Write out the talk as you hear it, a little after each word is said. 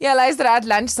Ja, luister uit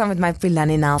lunch saam met my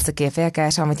Pulane Nel-Sekepe. Ek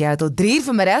is saam met jou tot 3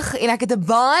 vanmiddag en ek het 'n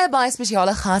baie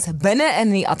spesiale gas binne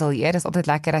in die ateljee. Dis altyd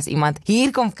lekker as iemand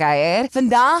hier kom kuier.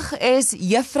 Vandag is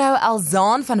Juffrou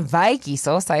Elzaan van Wyk hier.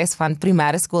 Sy is van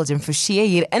Primêre Skool Jim Fouché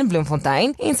hier in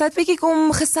Bloemfontein en sy het 'n bietjie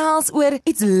kom gesels oor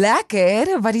iets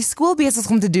lekker wat die skool besig is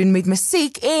om te doen met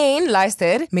musiek en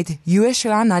luister met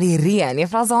Juffrou na die Reën.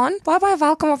 Juffrou Elzaan, baie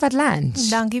welkom op lunch.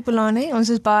 Dankie Pulane, ons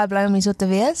is baie bly om hier so te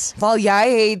wees. Wel,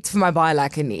 jy het vir my baie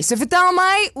lekker nuus. So vertel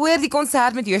my oor die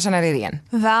konsert met Juffrou na die Reën.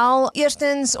 Wel,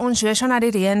 eerstens ons Juffrou na die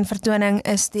Reën vertoning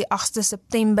is die 8de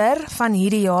September van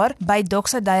hierdie jaar by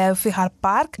Bloemfontein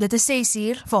Park. Dit is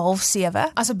 6:00 vir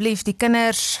 6:30. Asseblief, die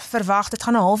kinders verwag dit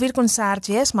gaan 'n halfuur konsert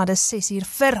wees, maar dit is 6:00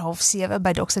 vir 6:30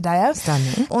 by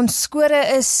Bloemfontein. Ons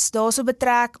skore is daarso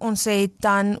betrek. Ons het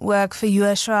dan ook vir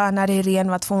Juffrou na die Reën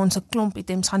wat vir ons 'n klomp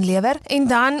items gaan lewer. En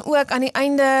dan ook aan die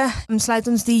einde sluit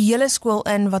ons die hele skool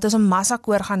in wat ons 'n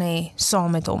massakoor gaan hê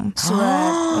saam met hom. So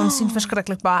ons sien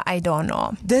verskriklik baie uit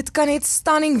daarna. Dit kan net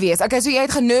stunning wees. Okay, so jy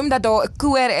het genoem dat daar 'n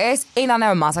koor is en dan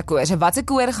nou 'n massakoor. So watse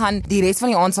koor gaan die res van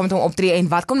die aand saam met hom optree en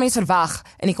wat kon mense verwag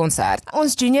in die konsert?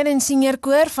 Ons junior en senior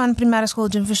koor van Primêre Skool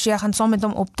Jim Fouché gaan saam met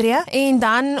hom optree en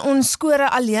dan ons skore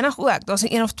alleenig ook. Daar's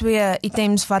 'n of 2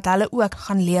 items wat hulle ook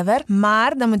gaan lewer,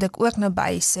 maar dan moet ek ook nou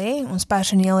by sê, ons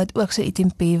personeel het ook so 'n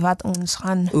itempie wat ons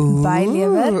gaan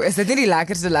bylewer. Is dit nie die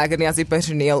lekkerste lekker nie as die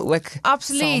personeel ook?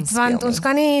 Absoluut, want ons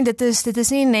kan nie, dit is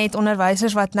nie net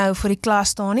onderwysers wat nou vir die klas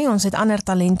staan nie, ons het ander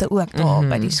talente ook daar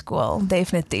by die skool,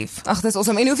 definitief. Ag, dis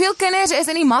awesome. En hoeveel kinders is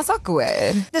in die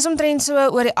massakoor? Dis omtrent so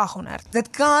oor die 800. Dit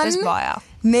kan Dis baie.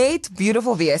 Net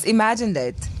beautiful wees. Imagine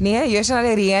dit. Nee, Juffrou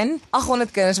na die Reën,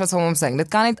 800 kinders wat saam hom sing. Dit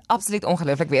kan net absoluut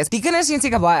ongelooflik wees. Die kinders sien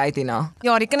seker baie uit hierna.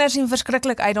 Ja, die kinders sien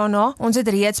verskriklik uit daarna. Ons het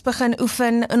reeds begin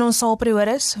oefen in ons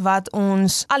saalperiodes wat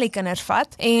ons al die kinders vat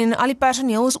en al die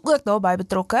personeel is ook daarbey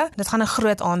betrokke. Dit gaan 'n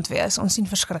groot aand wees. Ons sien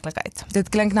verskriklik uit. Dit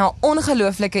klink nou 'n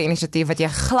ongelooflike inisiatief wat jy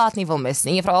glad nie wil mis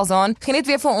nie. Juffrou Elzaan, gee net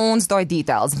weer vir ons daai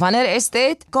details. Wanneer is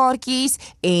dit? Kaartjies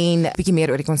en 'n bietjie meer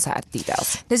oor die konsert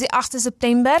details. Dis die 8de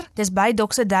September. Dis by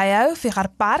Bloemfontein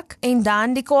Park en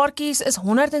dan die kaartjies is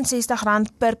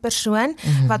R160 per persoon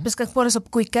wat beskikbaar is op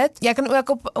Quicket. Jy kan ook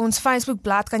op ons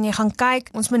Facebookblad kan jy gaan kyk.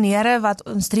 Ons menere wat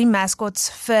ons 3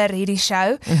 mascots vir hierdie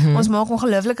show. Ons maak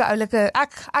ongelooflike oulike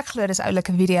ek glo dis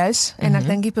oulike video's en ek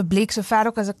dink die publiek sover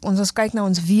ook as ons kyk na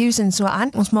ons views en so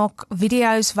aan. Ons maak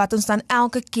video's wat ons dan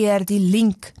elke keer die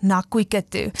link na Quicket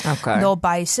toe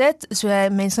daarby sit. So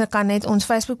mense kan net ons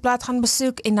Facebookblad gaan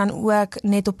besoek en dan ook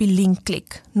net op die link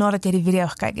klik nadat jy die video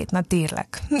gekyk het,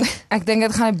 natuurlik. Ek dink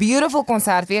dit gaan 'n beautiful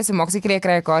konsert wees. So maak seker jy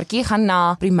kry 'n kaartjie. Gaan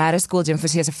na Primêre Skool Jim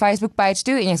Fouché se Facebook page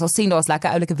toe en jy sal sien daar's lekker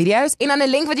oulike video's en dan 'n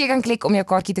link wat jy kan klik om jou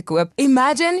kaartjie te koop.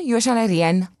 Imagine Juffrou na die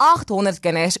Reën, 800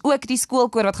 kinders, ook die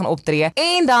skoolkoor wat gaan optree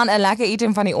en dan 'n lekker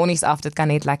item van die onnies af. Dit kan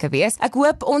net lekker wees. Ek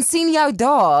hoop ons sien jou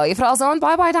daar. Juffrou Elzaan,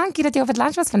 baie dankie dat jy op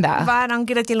lunch was vandag. Baie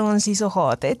dankie dat julle ons hier so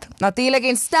gehad het. Natuurlik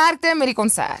en sterkte met die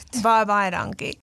konsert. Baie dankie.